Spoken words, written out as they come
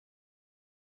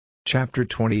Chapter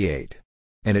 28.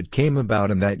 And it came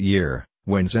about in that year,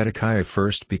 when Zedekiah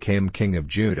first became king of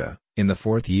Judah, in the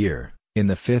 4th year, in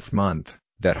the 5th month,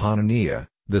 that Hananiah,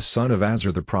 the son of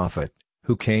Azur the prophet,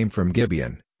 who came from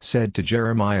Gibeon, said to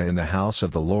Jeremiah in the house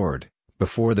of the Lord,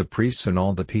 before the priests and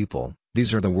all the people,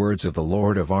 These are the words of the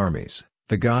Lord of armies,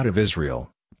 the God of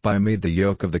Israel: By me the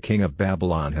yoke of the king of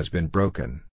Babylon has been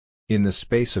broken. In the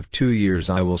space of 2 years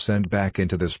I will send back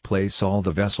into this place all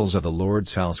the vessels of the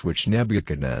Lord's house which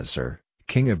Nebuchadnezzar,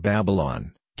 king of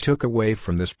Babylon, took away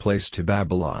from this place to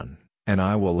Babylon, and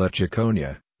I will let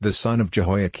Jeconiah, the son of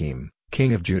Jehoiakim,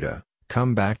 king of Judah,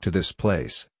 come back to this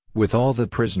place, with all the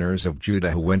prisoners of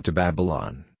Judah who went to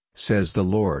Babylon, says the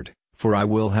Lord, for I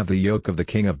will have the yoke of the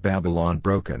king of Babylon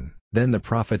broken. Then the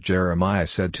prophet Jeremiah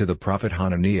said to the prophet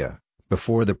Hananiah,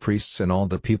 before the priests and all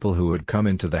the people who had come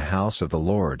into the house of the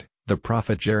Lord, the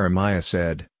prophet Jeremiah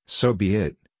said, So be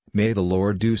it, may the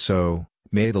Lord do so,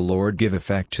 may the Lord give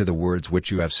effect to the words which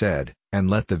you have said, and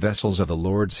let the vessels of the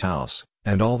Lord's house,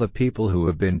 and all the people who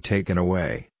have been taken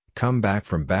away, come back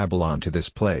from Babylon to this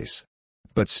place.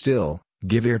 But still,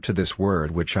 give ear to this word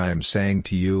which I am saying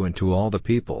to you and to all the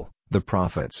people, the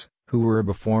prophets, who were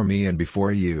before me and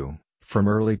before you, from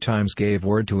early times gave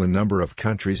word to a number of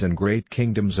countries and great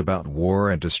kingdoms about war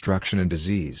and destruction and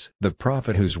disease. The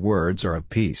prophet whose words are of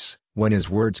peace, when his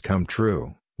words come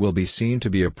true, will be seen to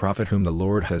be a prophet whom the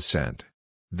Lord has sent.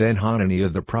 Then Hananiah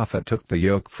the prophet took the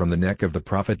yoke from the neck of the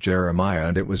prophet Jeremiah,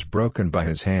 and it was broken by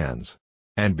his hands.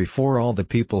 And before all the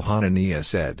people Hananiah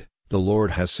said, The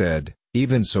Lord has said,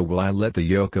 Even so will I let the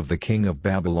yoke of the king of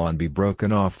Babylon be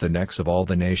broken off the necks of all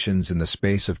the nations in the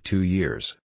space of 2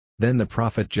 years. Then the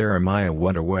prophet Jeremiah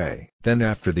went away. Then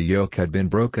after the yoke had been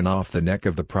broken off the neck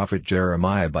of the prophet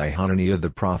Jeremiah by Hananiah the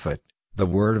prophet, the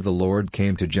word of the Lord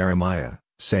came to Jeremiah,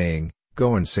 saying,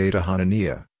 Go and say to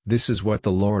Hananiah, This is what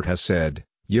the Lord has said,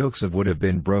 Yokes of wood have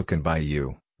been broken by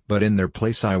you, but in their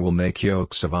place I will make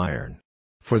yokes of iron.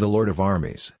 For the Lord of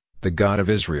armies, the God of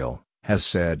Israel, has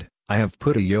said, I have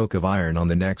put a yoke of iron on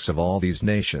the necks of all these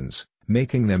nations,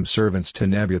 making them servants to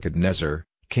Nebuchadnezzar,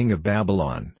 king of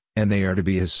Babylon, and they are to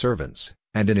be his servants,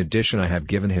 and in addition I have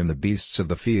given him the beasts of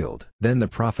the field. Then the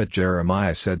prophet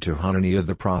Jeremiah said to Hananiah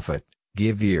the prophet,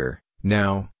 Give ear,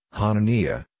 now,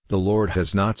 Hananiah, the Lord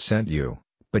has not sent you,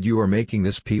 but you are making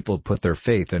this people put their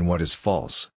faith in what is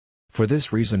false. For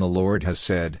this reason the Lord has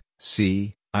said,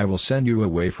 See, I will send you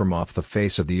away from off the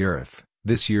face of the earth,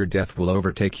 this year death will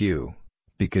overtake you,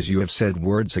 because you have said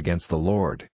words against the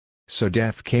Lord. So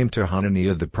death came to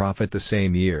Hananiah the prophet the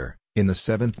same year, in the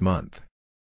 7th month.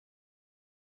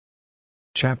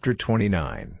 Chapter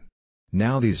 29.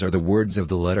 Now these are the words of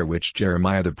the letter which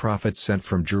Jeremiah the prophet sent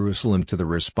from Jerusalem to the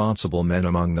responsible men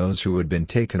among those who had been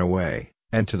taken away,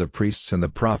 and to the priests and the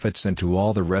prophets and to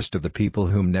all the rest of the people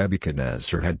whom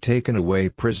Nebuchadnezzar had taken away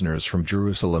prisoners from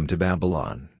Jerusalem to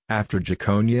Babylon, after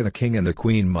Jeconiah the king and the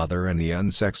queen mother and the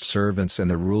unsexed servants and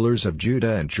the rulers of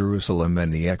Judah and Jerusalem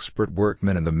and the expert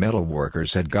workmen and the metal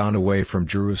workers had gone away from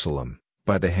Jerusalem,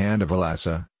 by the hand of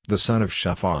Elasah, the son of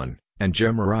Shaphan, and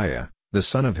Gemariah, the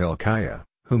son of Hilkiah,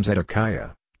 whom Zedekiah,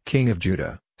 king of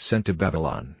Judah, sent to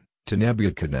Babylon, to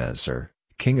Nebuchadnezzar,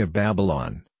 king of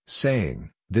Babylon, saying,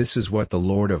 This is what the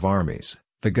Lord of armies,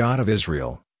 the God of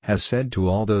Israel, has said to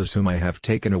all those whom I have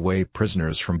taken away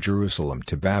prisoners from Jerusalem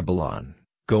to Babylon,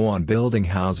 Go on building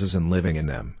houses and living in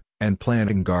them, and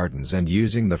planting gardens and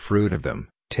using the fruit of them,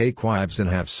 take wives and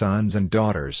have sons and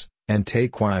daughters, and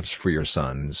take wives for your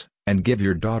sons, and give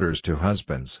your daughters to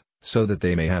husbands, so that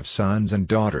they may have sons and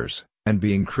daughters, and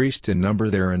be increased in number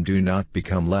there and do not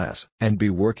become less. And be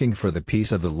working for the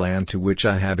peace of the land to which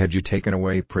I have had you taken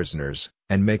away prisoners,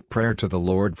 and make prayer to the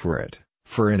Lord for it,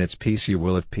 for in its peace you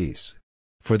will have peace.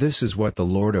 For this is what the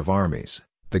Lord of armies,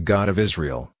 the God of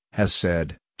Israel, has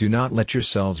said, Do not let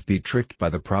yourselves be tricked by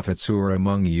the prophets who are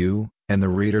among you, and the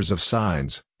readers of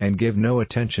signs, and give no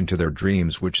attention to their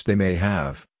dreams which they may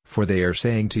have, for they are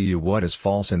saying to you what is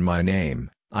false in my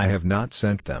name. I have not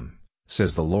sent them,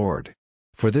 says the Lord.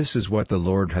 For this is what the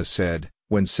Lord has said,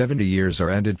 When 70 years are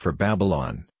ended for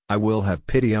Babylon, I will have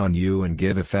pity on you and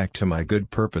give effect to my good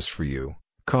purpose for you,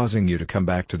 causing you to come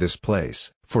back to this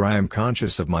place. For I am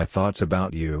conscious of my thoughts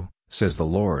about you, says the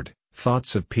Lord,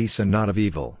 thoughts of peace and not of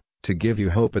evil, to give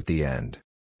you hope at the end.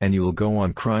 And you will go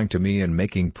on crying to me and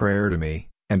making prayer to me,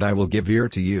 and I will give ear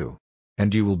to you.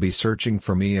 And you will be searching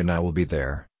for me and I will be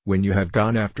there, when you have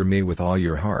gone after me with all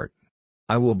your heart.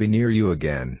 I will be near you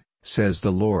again, says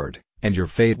the Lord, and your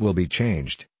fate will be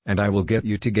changed, and I will get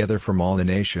you together from all the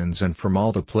nations and from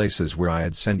all the places where I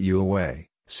had sent you away,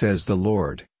 says the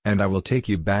Lord, and I will take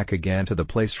you back again to the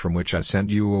place from which I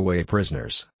sent you away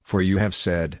prisoners. For you have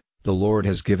said, The Lord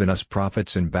has given us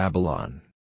prophets in Babylon.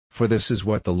 For this is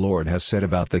what the Lord has said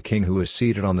about the king who is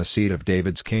seated on the seat of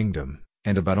David's kingdom,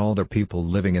 and about all the people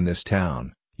living in this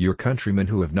town, your countrymen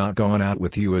who have not gone out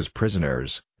with you as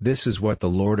prisoners. This is what the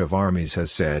Lord of armies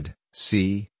has said,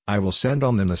 See, I will send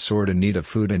on them the sword and need of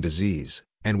food and disease,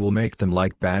 and will make them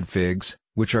like bad figs,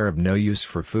 which are of no use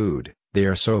for food, they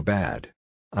are so bad.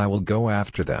 I will go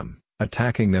after them,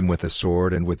 attacking them with the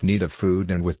sword and with need of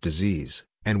food and with disease,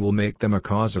 and will make them a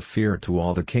cause of fear to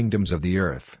all the kingdoms of the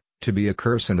earth, to be a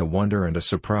curse and a wonder and a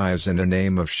surprise and a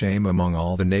name of shame among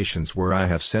all the nations where I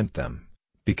have sent them,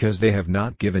 because they have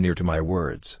not given ear to my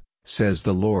words, says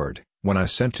the Lord, when I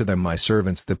sent to them my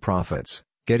servants the prophets,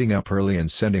 getting up early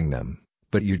and sending them,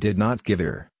 but you did not give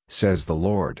ear, says the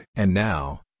Lord. And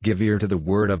now, give ear to the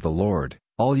word of the Lord,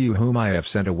 all you whom I have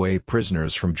sent away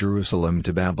prisoners from Jerusalem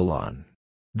to Babylon.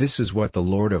 This is what the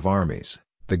Lord of armies,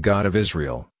 the God of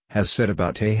Israel, has said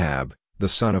about Ahab, the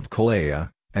son of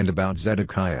Kolaiah, and about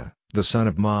Zedekiah, the son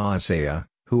of Maaseiah,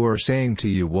 who are saying to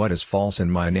you what is false in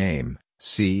my name.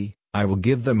 See, I will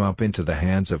give them up into the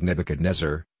hands of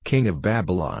Nebuchadnezzar, king of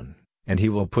Babylon, and he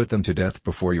will put them to death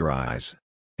before your eyes.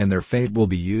 And their fate will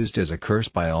be used as a curse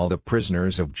by all the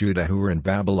prisoners of Judah who are in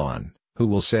Babylon, who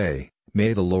will say,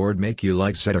 May the Lord make you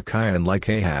like Zedekiah and like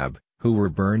Ahab, who were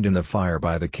burned in the fire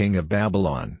by the king of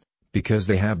Babylon, because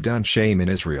they have done shame in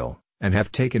Israel, and have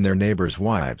taken their neighbors'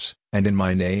 wives, and in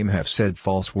my name have said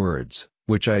false words,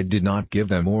 which I did not give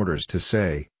them orders to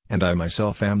say, and I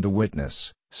myself am the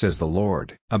witness, says the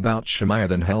Lord. About Shemaiah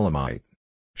the Nehelamite.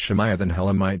 Shemaiah the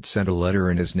Nehelamite sent a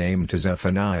letter in his name to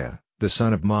Zephaniah, the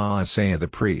son of Maaseiah the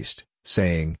priest,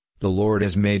 saying, The Lord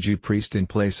has made you priest in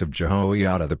place of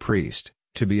Jehoiada the priest,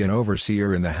 to be an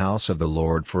overseer in the house of the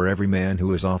Lord for every man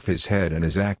who is off his head and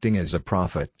is acting as a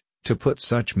prophet, to put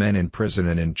such men in prison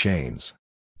and in chains.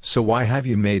 So why have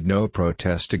you made no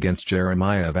protest against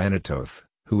Jeremiah of Anatoth,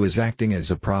 who is acting as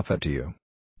a prophet to you?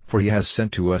 For he has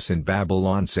sent to us in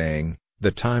Babylon saying,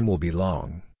 The time will be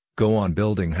long, go on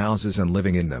building houses and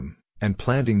living in them, and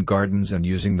planting gardens and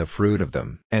using the fruit of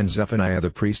them. And Zephaniah the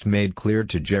priest made clear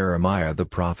to Jeremiah the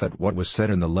prophet what was said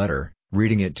in the letter,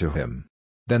 reading it to him.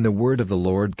 Then the word of the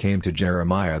Lord came to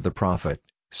Jeremiah the prophet,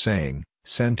 saying,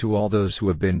 Send to all those who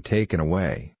have been taken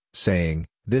away, saying,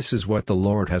 This is what the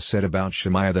Lord has said about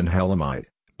Shemaiah the Nehelamite,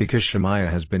 because Shemaiah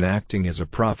has been acting as a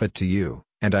prophet to you,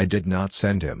 and I did not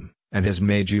send him, and has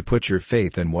made you put your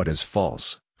faith in what is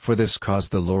false. For this cause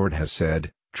the Lord has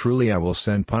said, Truly I will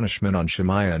send punishment on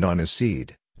Shemaiah and on his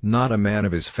seed, not a man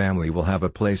of his family will have a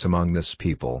place among this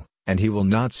people, and he will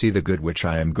not see the good which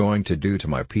I am going to do to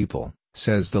my people,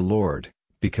 says the Lord,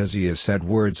 because he has said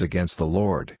words against the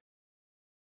Lord.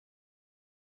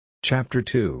 Chapter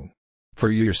 2.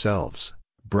 For you yourselves,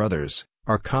 brothers,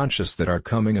 are conscious that our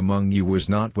coming among you was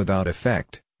not without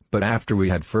effect, but after we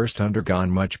had first undergone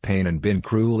much pain and been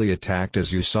cruelly attacked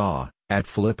as you saw, at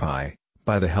Philippi,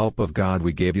 by the help of God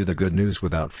we gave you the good news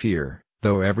without fear,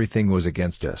 though everything was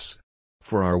against us.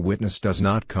 For our witness does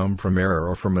not come from error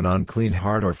or from an unclean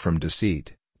heart or from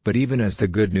deceit, but even as the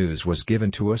good news was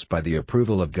given to us by the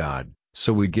approval of God,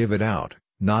 so we give it out,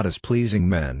 not as pleasing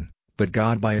men, but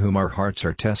God by whom our hearts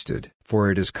are tested.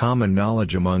 For it is common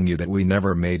knowledge among you that we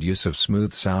never made use of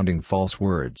smooth-sounding false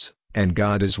words, and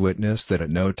God is witness that at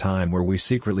no time were we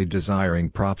secretly desiring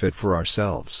profit for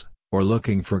ourselves, or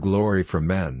looking for glory from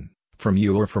men, from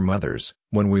you or from others,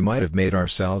 when we might have made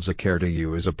ourselves a care to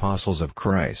you as apostles of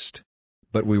Christ.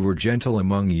 But we were gentle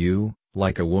among you,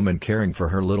 like a woman caring for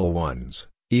her little ones,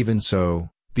 even so,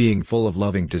 being full of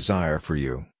loving desire for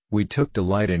you, we took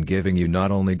delight in giving you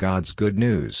not only God's good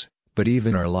news, but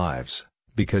even our lives,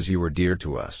 because you were dear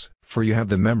to us. For you have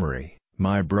the memory,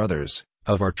 my brothers,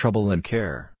 of our trouble and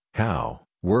care, how,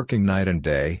 working night and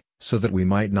day, so that we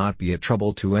might not be a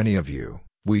trouble to any of you,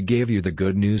 we gave you the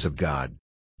good news of God.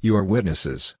 You are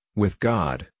witnesses, with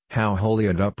God, how holy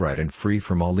and upright and free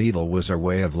from all evil was our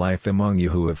way of life among you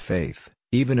who have faith,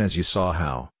 even as you saw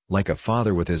how, like a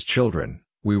father with his children,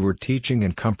 we were teaching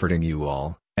and comforting you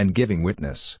all, and giving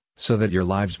witness, so that your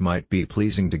lives might be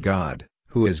pleasing to God,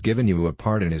 who has given you a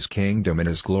part in his kingdom and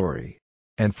his glory.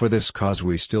 And for this cause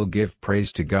we still give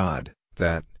praise to God,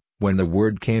 that, when the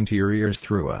word came to your ears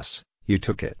through us, you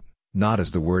took it, not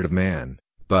as the word of man,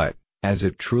 but, as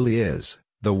it truly is,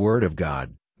 the word of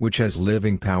God, which has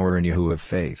living power in you who have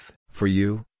faith. For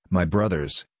you, my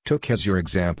brothers, took as your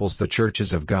examples the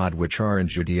churches of God which are in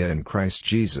Judea in Christ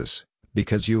Jesus,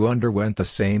 because you underwent the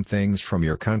same things from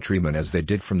your countrymen as they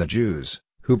did from the Jews,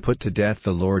 who put to death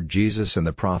the Lord Jesus and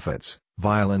the prophets,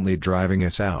 violently driving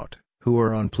us out, who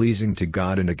are unpleasing to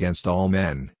God and against all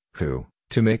men, who,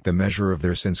 to make the measure of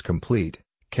their sins complete,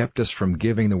 kept us from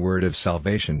giving the word of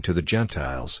salvation to the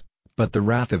Gentiles, but the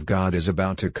wrath of God is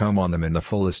about to come on them in the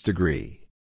fullest degree.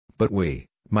 But we,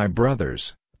 my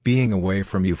brothers, being away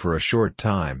from you for a short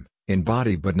time, in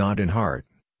body but not in heart,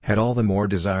 had all the more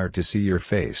desire to see your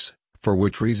face, for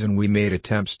which reason we made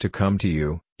attempts to come to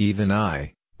you, even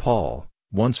I, Paul,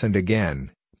 once and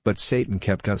again, but Satan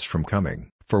kept us from coming.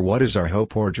 For what is our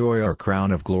hope or joy or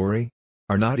crown of glory?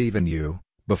 Are not even you,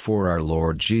 before our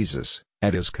Lord Jesus,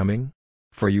 at his coming?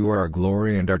 For you are our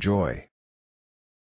glory and our joy.